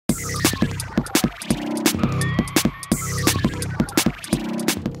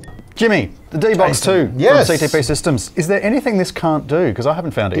Jimmy, the dBbox2 yes. from CTP Systems. Is there anything this can't do? Because I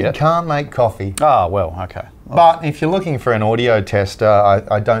haven't found it yet. It can't make coffee. Ah, well, okay. But if you're looking for an audio tester,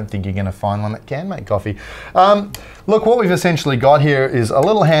 I don't think you're going to find one that can make coffee. Look, what we've essentially got here is a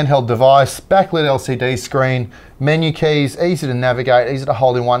little handheld device, backlit LCD screen, menu keys, easy to navigate, easy to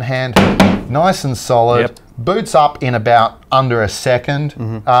hold in one hand, nice and solid. Yep. Boots up in about under a second.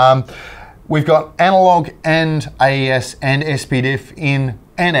 We've got analog and AES and SPDIF in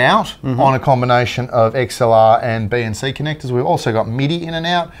and out on a combination of XLR and BNC connectors. We've also got MIDI in and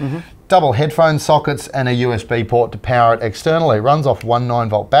out, double headphone sockets and a USB port to power it externally. It runs off one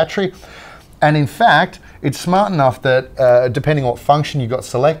 9-volt battery. And in fact, it's smart enough that depending on what function you've got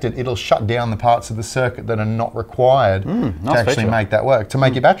selected, it'll shut down the parts of the circuit that are not required to actually make that work, to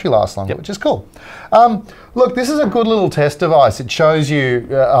make your battery last longer, which is cool. Look, this is a good little test device. It shows you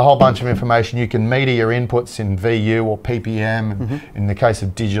a whole bunch of information. You can meter your inputs in VU or PPM. In the case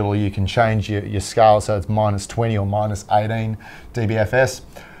of digital, you can change your scale so it's -20 or -18 dBFS.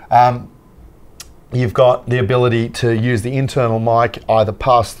 You've got the ability to use the internal mic, either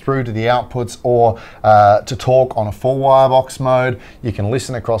pass through to the outputs or to talk on a 4-wire box mode. You can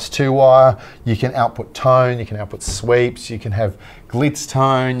listen across 2-wire. You can output tone. You can output sweeps. You can have glitz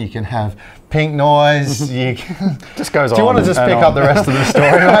tone. You can have pink noise. You can just goes on. Do you want to just pick up the rest of the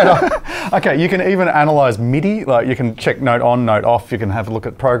story, mate? Okay, you can even analyze MIDI. Like you can check note on, note off. You can have a look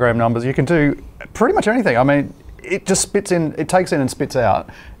at program numbers. You can do pretty much anything. I mean, it just spits in. It takes in and spits out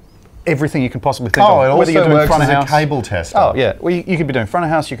everything you can possibly think of. It also whether you're doing works front of as house. a cable tester. Oh yeah, well, you could be doing front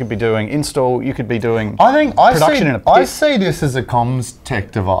of house, you could be doing install, you could be doing production in a pit. I see this as a comms tech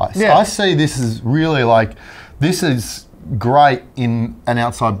device. Yeah. I see this as really like, this is great in an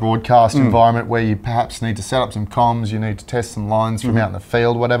outside broadcast environment where you perhaps need to set up some comms, you need to test some lines from out in the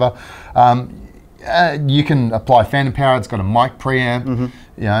field, whatever. You can apply phantom power, it's got a mic preamp.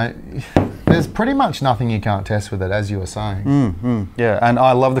 You know, there's pretty much nothing you can't test with it, as you were saying. Yeah, and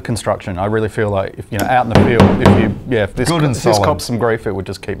I love the construction. I really feel like if out in the field, if this cops some grief, it would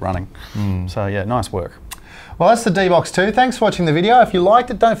just keep running. So yeah, nice work. Well, that's the dBbox2. Thanks for watching the video. If you liked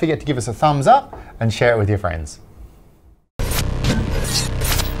it, don't forget to give us a thumbs up and share it with your friends.